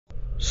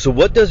So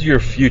what does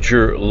your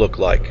future look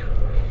like?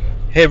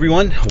 Hey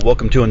everyone,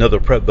 welcome to another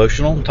Prep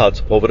Devotional. I'm Todd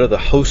Sepulveda, the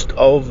host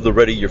of the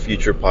Ready Your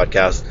Future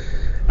podcast.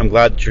 I'm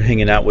glad that you're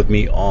hanging out with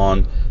me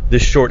on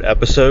this short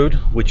episode,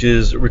 which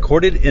is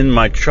recorded in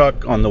my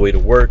truck on the way to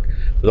work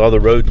with all the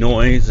road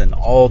noise and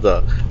all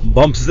the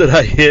bumps that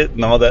I hit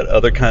and all that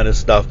other kind of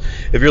stuff.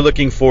 If you're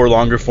looking for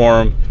longer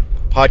form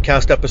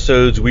podcast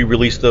episodes, we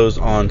release those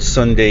on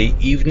Sunday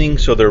evening,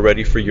 so they're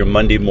ready for your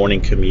Monday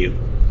morning commute.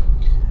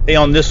 Hey,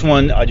 on this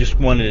one, I just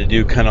wanted to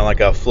do kind of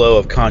like a flow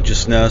of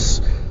consciousness,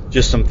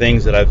 just some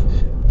things that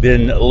I've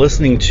been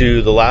listening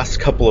to the last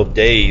couple of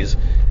days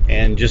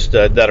and just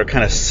that are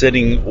kind of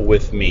sitting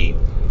with me.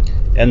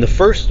 And the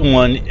first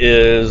one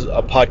is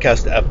a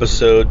podcast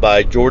episode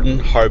by Jordan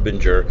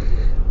Harbinger.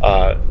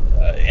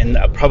 And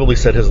I probably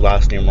said his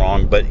last name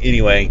wrong, but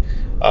anyway,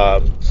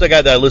 it's a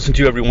guy that I listen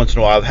to every once in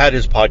a while. I've had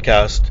his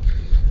podcast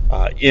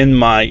in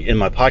my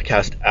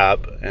podcast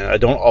app, and I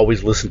don't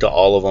always listen to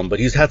all of them, but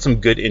he's had some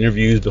good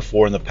interviews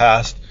before in the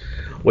past,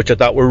 which I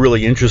thought were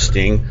really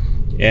interesting.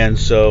 And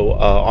so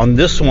on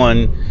this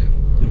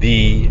one,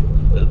 the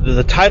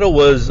title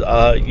was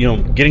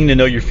getting to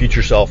know your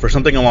future self, or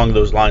something along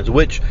those lines,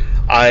 which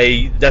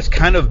that's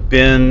kind of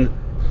been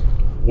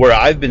where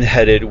I've been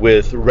headed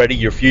with Ready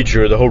Your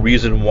Future. The whole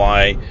reason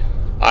why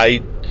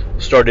I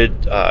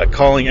started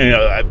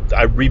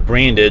I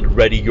rebranded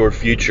Ready Your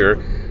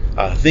Future,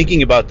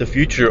 thinking about the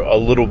future a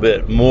little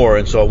bit more.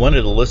 And so I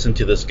wanted to listen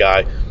to this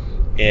guy,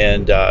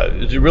 and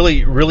it's a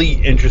really, really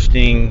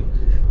interesting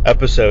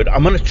episode.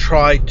 I'm going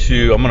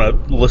to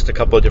list a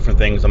couple of different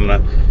things. I'm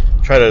going to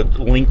try to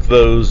link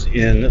those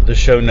in the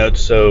show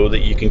notes so that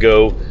you can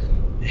go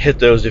hit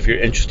those if you're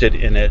interested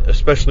in it,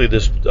 especially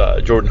this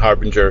Jordan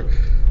Harbinger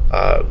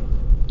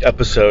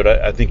episode.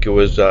 I think it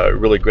was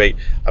really great.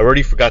 I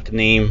already forgot the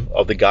name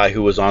of the guy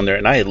who was on there,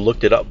 and I had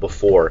looked it up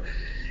before.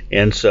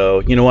 And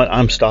so, you know what?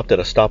 I'm stopped at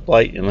a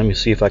stoplight, and let me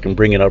see if I can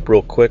bring it up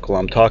real quick while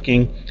I'm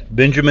talking.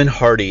 Benjamin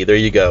Hardy. There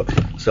you go.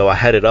 So I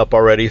had it up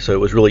already, so it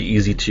was really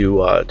easy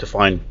to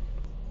find.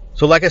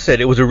 So like I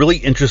said, it was a really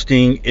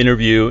interesting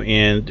interview,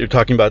 and they're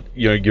talking about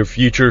your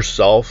future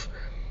self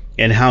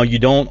and how you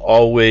don't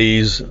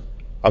always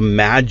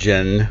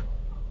imagine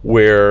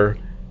where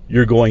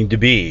you're going to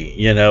be.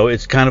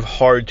 It's kind of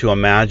hard to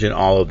imagine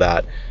all of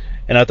that.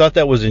 And I thought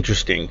that was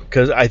interesting,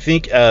 because I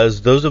think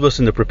as those of us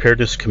in the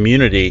preparedness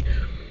community,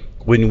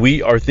 when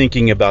we are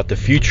thinking about the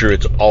future,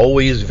 it's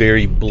always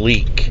very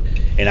bleak.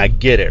 And I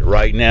get it.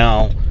 Right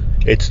now,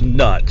 it's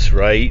nuts,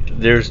 right?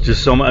 There's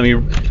just so much.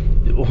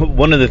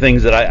 One of the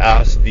things that I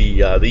asked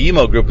the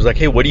email group was like,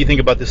 hey, what do you think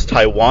about this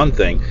Taiwan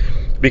thing?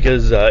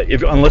 Because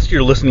unless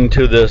you're listening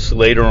to this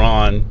later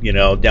on,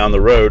 down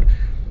the road,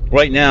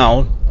 right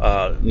now,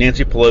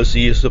 Nancy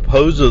Pelosi is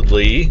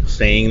supposedly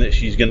saying that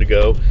she's going to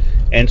go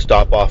and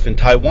stop off in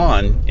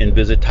Taiwan and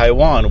visit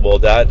Taiwan. Well,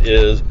 that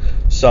is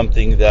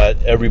something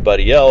that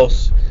everybody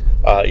else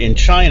in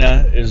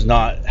China is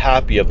not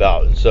happy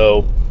about. And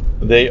so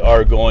they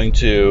are going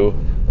to,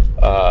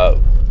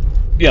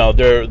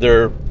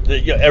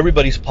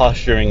 everybody's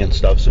posturing and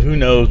stuff. So who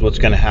knows what's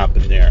going to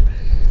happen there.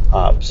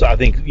 So I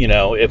think,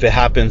 if it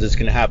happens, it's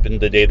going to happen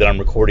the day that I'm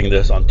recording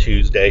this on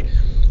Tuesday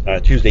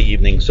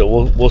evening. So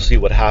we'll see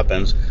what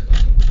happens.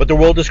 But the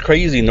world is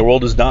crazy, and the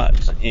world is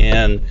nuts,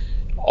 and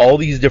all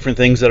these different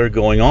things that are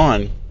going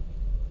on.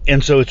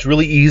 And so it's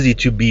really easy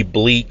to be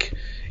bleak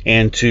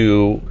and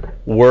to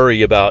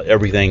worry about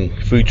everything,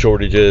 food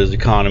shortages,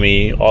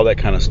 economy, all that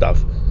kind of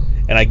stuff.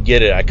 And I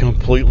get it. I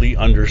completely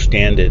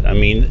understand it.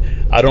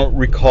 I don't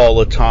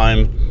recall a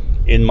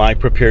time in my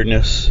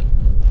preparedness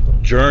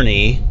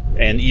journey,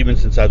 and even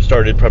since I've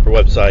started Prepper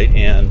website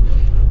and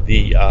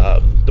the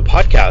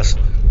podcast,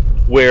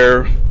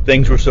 where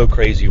things were so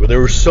crazy, where there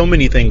were so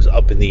many things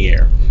up in the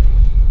air.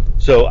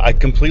 So I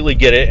completely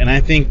get it, and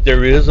I think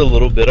there is a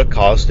little bit of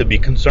cause to be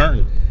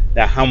concerned.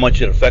 Now, how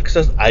much it affects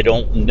us, I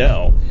don't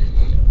know.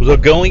 So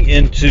going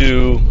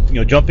into,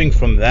 jumping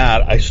from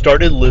that, I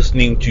started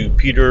listening to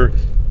Peter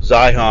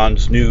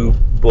Zeihan's new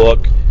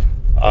book,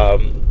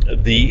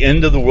 The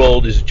End of the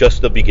World is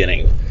Just the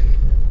Beginning.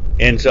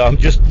 And so I'm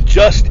just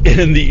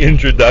in the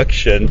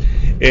introduction,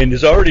 and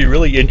it's already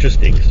really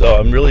interesting. So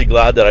I'm really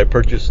glad that I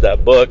purchased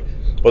that book,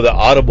 or the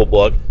Audible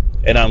book,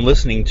 and I'm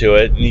listening to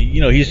it. And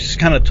he's just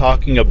kind of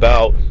talking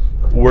about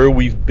where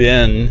we've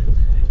been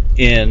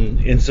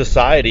in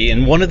society,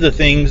 and one of the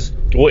things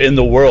in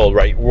the world,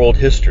 right, world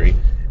history.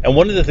 And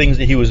one of the things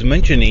that he was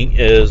mentioning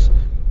is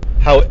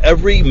how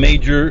every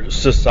major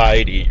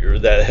society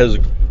that has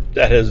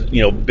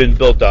been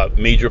built up,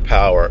 major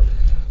power,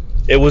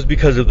 it was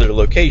because of their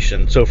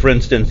location. So for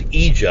instance,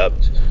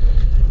 Egypt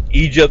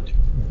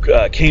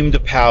came to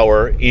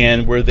power,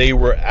 and where they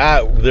were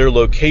at, their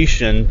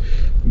location,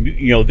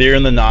 there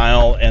in the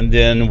Nile, and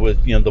then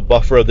with the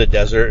buffer of the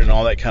desert and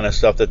all that kind of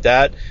stuff,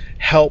 that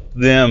helped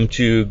them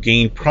to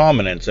gain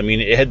prominence.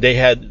 They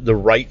had the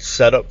right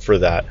setup for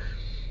that.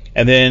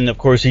 And then of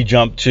course he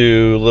jumped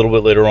to a little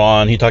bit later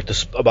on, he talked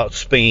about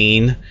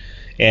Spain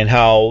and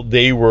how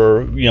they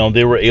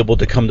were able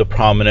to come to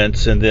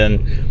prominence. And then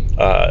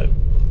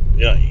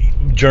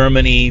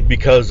Germany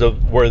because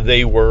of where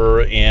they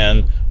were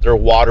and their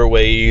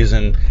waterways,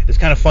 and it's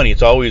kind of funny.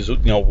 It's always,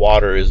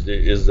 water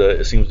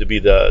it seems to be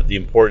the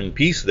important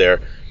piece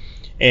there.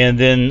 And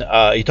then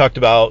he talked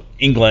about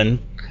England,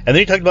 and then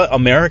he talked about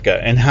America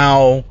and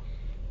how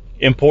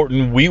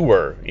important we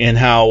were, and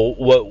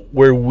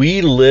where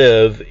we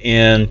live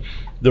and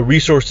the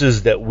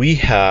resources that we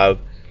have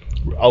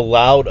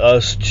allowed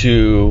us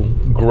to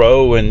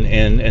grow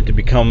and to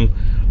become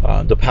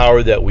the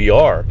power that we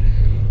are.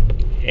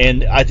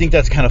 And I think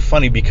that's kind of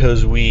funny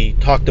because we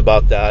talked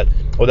about that.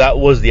 Well, that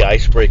was the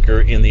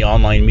icebreaker in the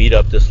online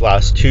meetup this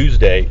last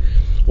Tuesday,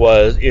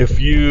 was if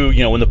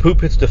when the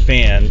poop hits the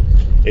fan,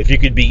 if you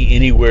could be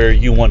anywhere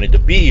you wanted to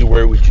be,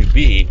 where would you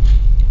be?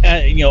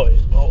 And,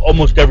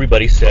 almost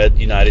everybody said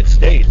the United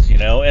States,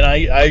 and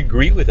I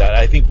agree with that.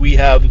 I think we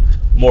have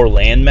more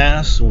land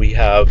mass, we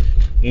have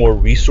more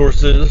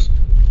resources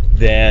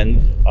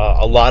than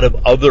a lot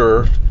of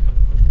other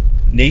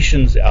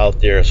nations out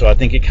there. So I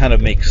think it kind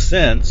of makes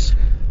sense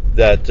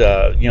that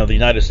the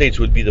United States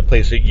would be the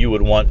place that you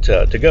would want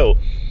to go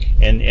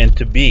and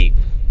to be.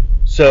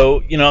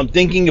 So I'm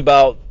thinking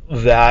about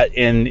that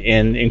and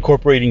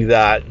incorporating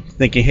that,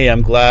 thinking, hey,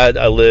 I'm glad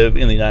I live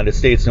in the United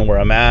States and where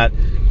I'm at.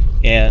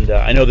 And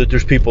I know that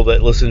there's people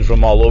that listen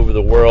from all over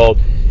the world,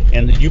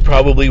 and you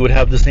probably would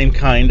have the same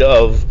kind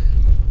of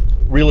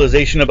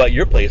realization about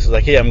your place. It's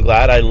like, hey, I'm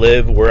glad I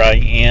live where I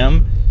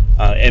am.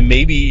 And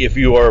maybe if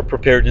you are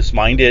preparedness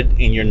minded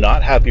and you're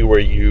not happy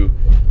you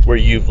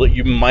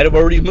might have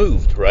already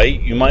moved, right?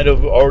 You might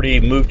have already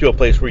moved to a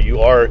place where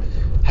you are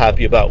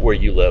happy about where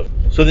you live.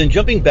 So then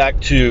jumping back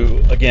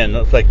to, again,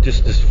 it's like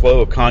just this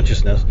flow of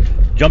consciousness,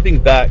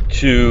 jumping back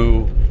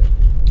to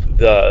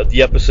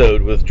the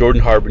episode with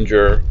Jordan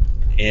Harbinger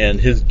and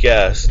his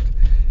guest.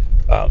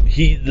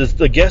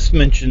 The guest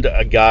mentioned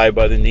a guy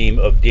by the name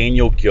of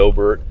Daniel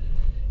Gilbert.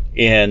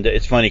 And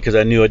it's funny because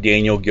I knew a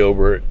Daniel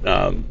Gilbert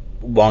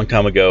long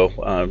time ago.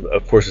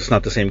 Of course, it's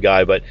not the same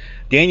guy, but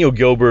Daniel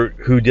Gilbert,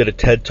 who did a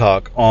TED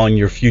Talk on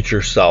your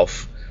future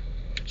self.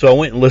 So I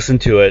went and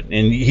listened to it,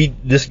 and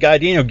this guy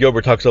Daniel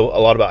Gilbert talks a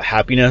lot about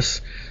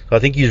happiness. So I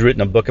think he's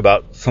written a book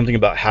about something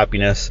about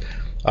happiness.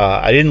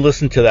 I didn't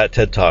listen to that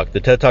TED Talk. The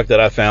TED Talk that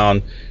I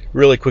found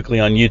really quickly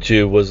on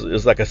YouTube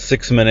was like a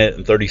 6-minute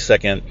and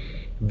 30-second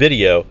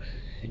video.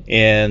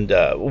 And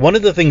one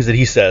of the things that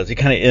he says, he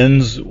kind of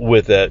ends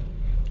with it,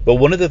 but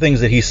one of the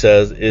things that he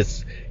says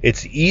is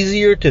it's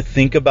easier to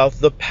think about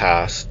the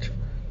past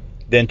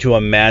than to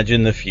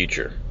imagine the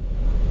future.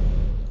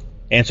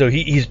 And so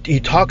he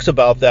talks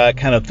about that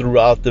kind of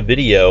throughout the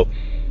video,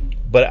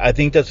 but I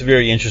think that's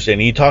very interesting.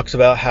 He talks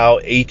about how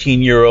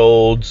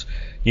 18-year-olds,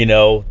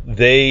 even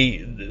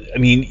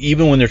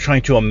when they're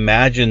trying to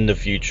imagine the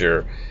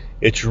future,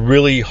 it's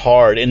really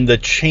hard. And the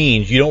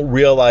change, you don't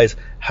realize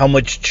how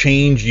much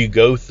change you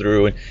go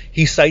through. And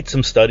he cites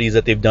some studies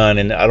that they've done,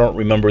 and I don't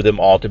remember them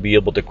all to be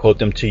able to quote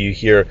them to you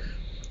here.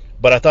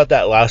 But I thought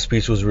that last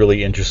piece was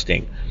really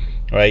interesting,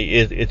 right?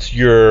 It's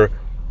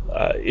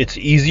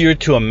easier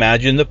to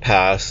imagine the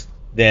past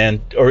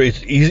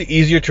it's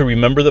easier to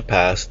remember the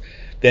past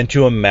than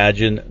to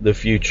imagine the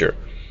future.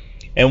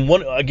 And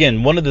one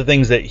of the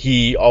things that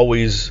he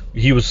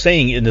was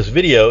saying in this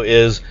video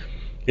is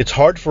it's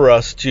hard for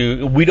us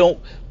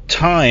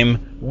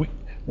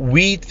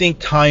we think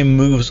time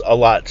moves a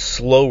lot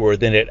slower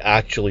than it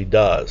actually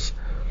does.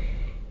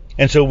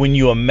 And so when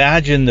you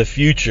imagine the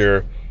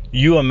future,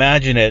 you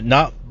imagine it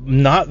not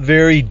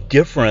very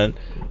different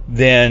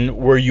than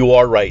where you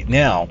are right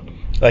now.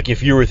 Like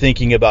if you were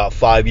thinking about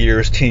 5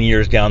 years, 10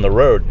 years down the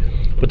road.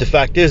 But the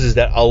fact is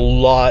that a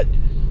lot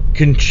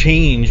can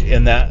change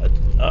in that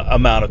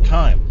amount of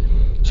time.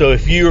 So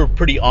if you're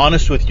pretty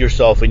honest with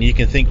yourself and you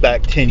can think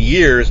back 10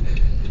 years,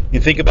 you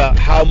think about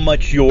how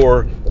much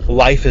your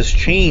life has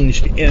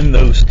changed in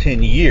those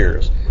 10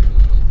 years.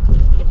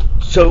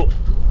 So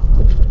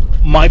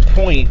my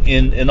point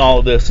in all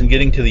of this and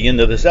getting to the end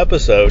of this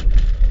episode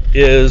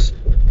is,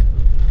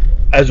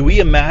 as we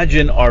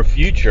imagine our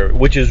future,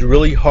 which is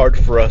really hard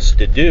for us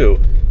to do,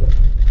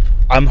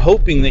 I'm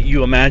hoping that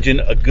you imagine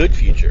a good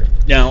future.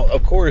 Now,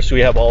 of course, we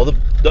have all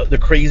the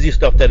crazy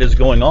stuff that is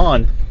going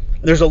on.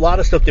 There's a lot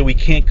of stuff that we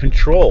can't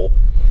control,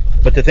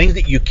 but the things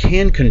that you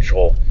can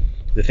control,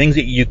 the things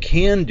that you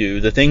can do,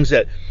 the things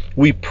that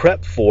we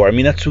prep for,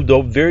 that's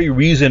the very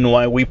reason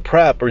why we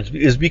prep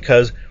is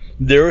because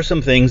there are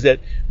some things that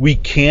we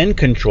can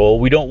control.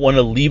 We don't want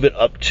to leave it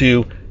up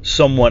to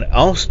someone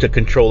else to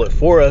control it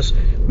for us.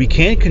 We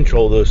can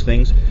control those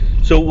things.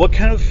 So what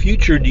kind of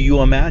future do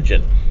you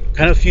imagine? What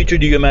kind of future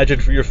do you imagine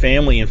for your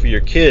family and for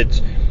your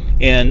kids?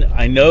 And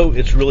I know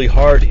it's really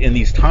hard in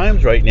these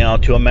times right now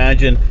to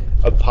imagine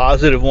a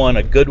positive one,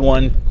 a good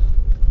one,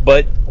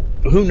 but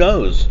who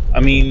knows?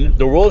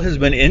 The world has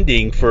been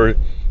ending for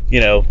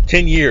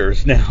 10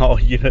 years now,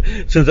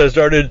 since I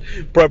started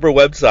Prepper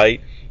website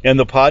and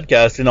the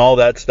podcast and all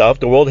that stuff.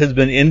 The world has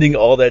been ending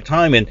all that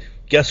time, and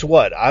guess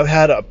what? I've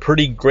had a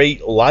pretty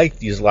great life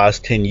these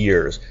last 10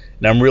 years,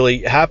 and I'm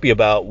really happy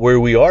about where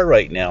we are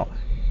right now.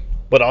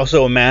 But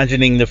also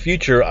imagining the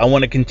future, I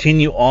want to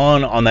continue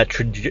on that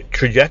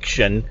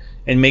trajectory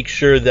and make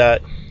sure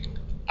that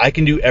I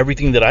can do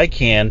everything that I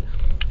can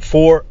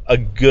for a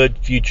good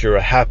future,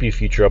 a happy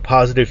future, a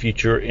positive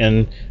future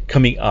in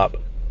coming up.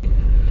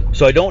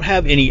 So I don't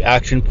have any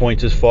action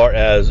points as far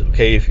as,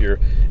 okay, if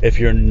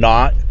you're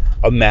not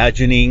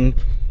imagining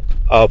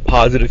a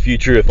positive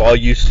future, if all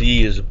you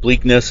see is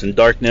bleakness and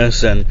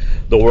darkness and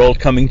the world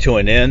coming to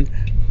an end,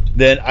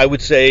 then I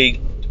would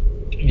say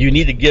you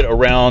need to get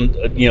around,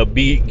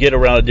 get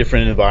around a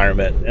different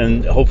environment,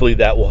 and hopefully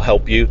that will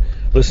help you.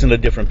 Listen to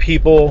different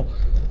people,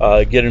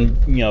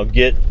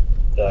 get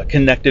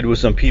connected with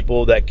some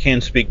people that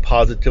can speak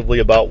positively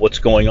about what's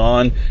going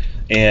on,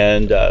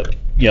 and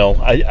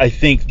I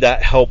think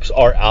that helps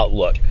our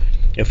outlook.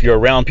 If you're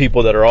around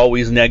people that are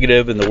always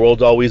negative and the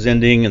world's always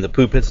ending and the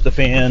poop hits the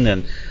fan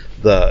and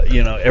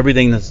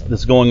everything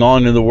that's going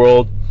on in the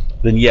world,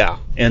 then yeah.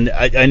 And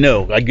I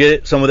know, I get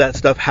it. Some of that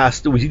stuff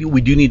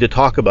we do need to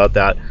talk about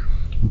that,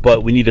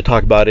 but we need to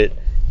talk about it,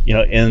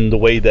 in the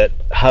way that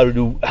how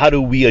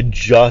do we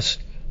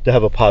adjust to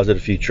have a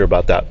positive future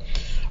about that.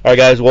 All right,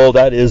 guys. Well,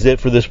 that is it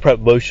for this prep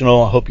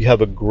devotional. I hope you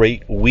have a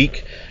great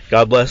week.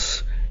 God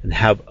bless and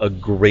have a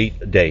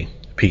great day.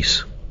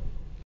 Peace.